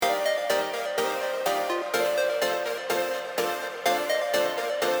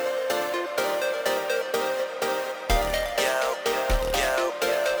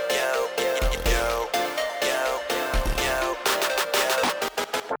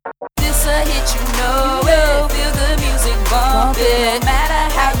hit, you know it. Feel good music bumping. No matter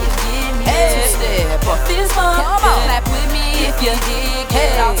how you get me. Two-step or fist bump. Clap with me if you dig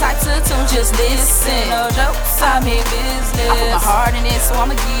it. All types of tunes, just listen. No jokes, I mean business. I put my heart in it, so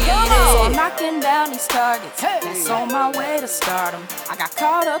I'ma get it. So I'm knocking down these targets. That's on my way to stardom. I got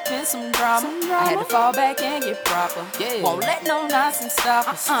caught up in some drama. I had to fall back and get proper. Won't let no nonsense stop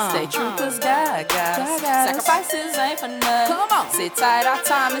us. Stay true, cause God got us. Sacrifices ain't for nothing. Come on. Sit tight, our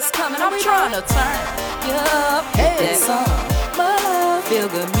time is coming. I'm trying to turn you up. That song, my love. Feel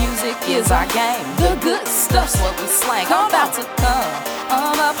good music is our game. The good stuff's what we slang. I'm about to come.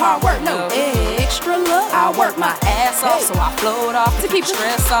 I'm up, hard work, no extra love. I work my ass off, so I float off to keep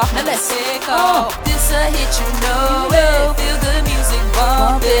stress off. Now let's take off. This a hit, you know it. Feel good music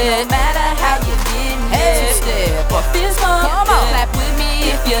bumping. No matter how you get it. Two-step or fist bump. Clap with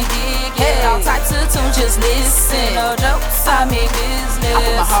me if you dig it. All types of tunes, just listen. No jokes, I mean business. I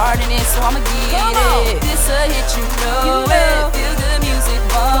put my heart in it, so I'ma get it. This a hit, you know it. Feel good music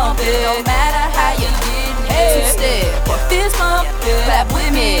bumping. No matter how you get it. Two-step or fist bump. Clap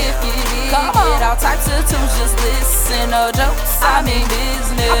with me if you dig it. All types of tunes, just listen. No jokes, I mean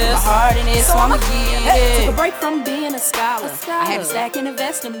business. I put my heart in it, so I'ma get it. Took a break from being a scholar. I had to stack and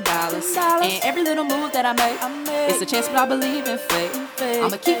invest them dollars. And every little move that I make, it's a chance, but I believe in fate.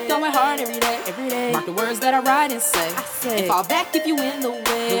 I'ma keep going hard every day. Mark the words that I write and say. And fall back if you in the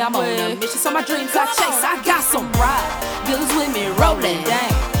way. I'm on a mission, so my dreams I chase. I got some ride, bills with me rolling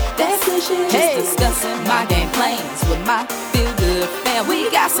down. That's the shit. Just discussing my game plans with my feel good fam. We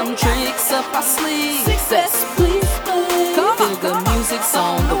got some tricks up our sleeves. Success, please. Feel good music's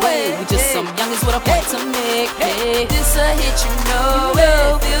on the way. We just some youngins with a point to make. Hey, this a hit, you know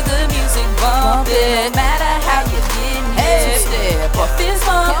it. Feel good music bumping. No matter how you get it. Two-step or fist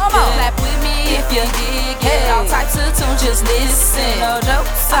bump. Clap with me if you dig it. All types of tunes, just listen. No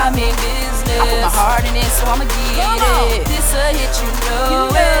jokes, I mean business. I put my heart in it, so I'ma get it. This a hit, you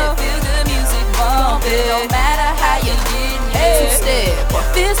know it. Feel good music bumping. No matter how you get it. Two-step or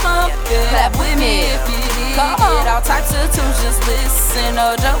fist bump. Clap with me if you dig it. All types of tunes, just listen.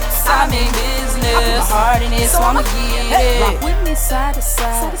 No jokes, I mean business. I put my heart in it, so I'ma get it. Rock with me side to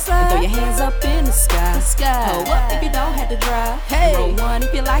side. And throw your hands up in the sky. Hold up if you don't have to drive. Roll one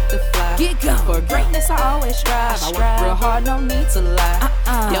if you like to fly. For greatness I always strive. I work real hard, no need to lie.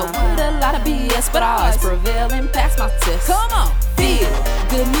 Yo, with a lot of BS, but I always prevail and pass my test. Come on, feel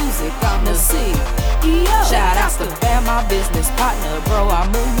good music on the sea. Shout outs to Bam, my business partner, bro. Our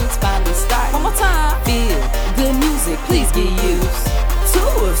movements finally start. One more time. Feel good music, please get used to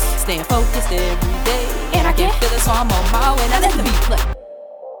us. Staying focused every day, and I can feel it, so I'm on my way. Now let the beat play.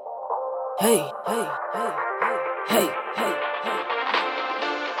 Hey, hey, hey, hey, hey, hey,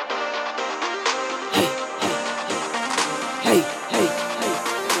 hey, hey, hey,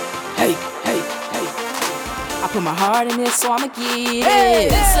 hey, hey, hey. I put my heart in it, so I'ma get it.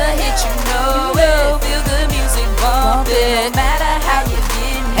 This a hit, you know it. Feel good music bumping. No matter how you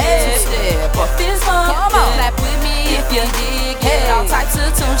get it. Two-step or fist bump. Clap with me if you dig it. All types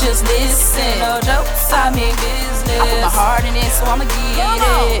of tunes, just listen. No jokes, I mean business. I put my heart in it, so I'ma get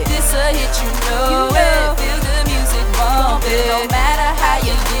it. This a hit, you know it. Feel good music bumping. No matter how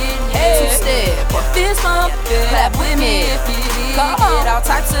you get it. Two-step or fist bump. Clap with me if you dig it. All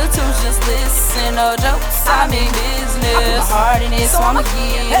types of tunes, just listen. No jokes, I mean business. I put my heart in it, so I'ma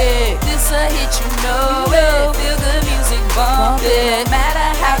get it. This a hit, you know it. Feel good music bumping. No matter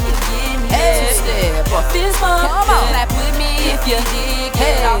how you get it. Two-step or fist bump. Clap with me if you dig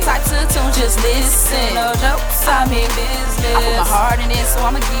it. All types of tunes, just listen. No jokes, I mean business. I put my heart in it, so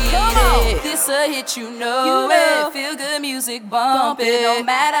I'ma get it. This a hit, you know it. Feel good music bumping. No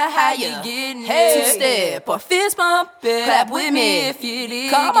matter how you get it. Two-step or fist bump. Clap with me if you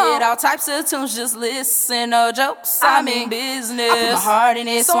dig it. All types of tunes, just listen. No jokes, I mean business. I put my heart in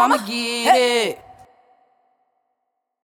it, so I'ma get it.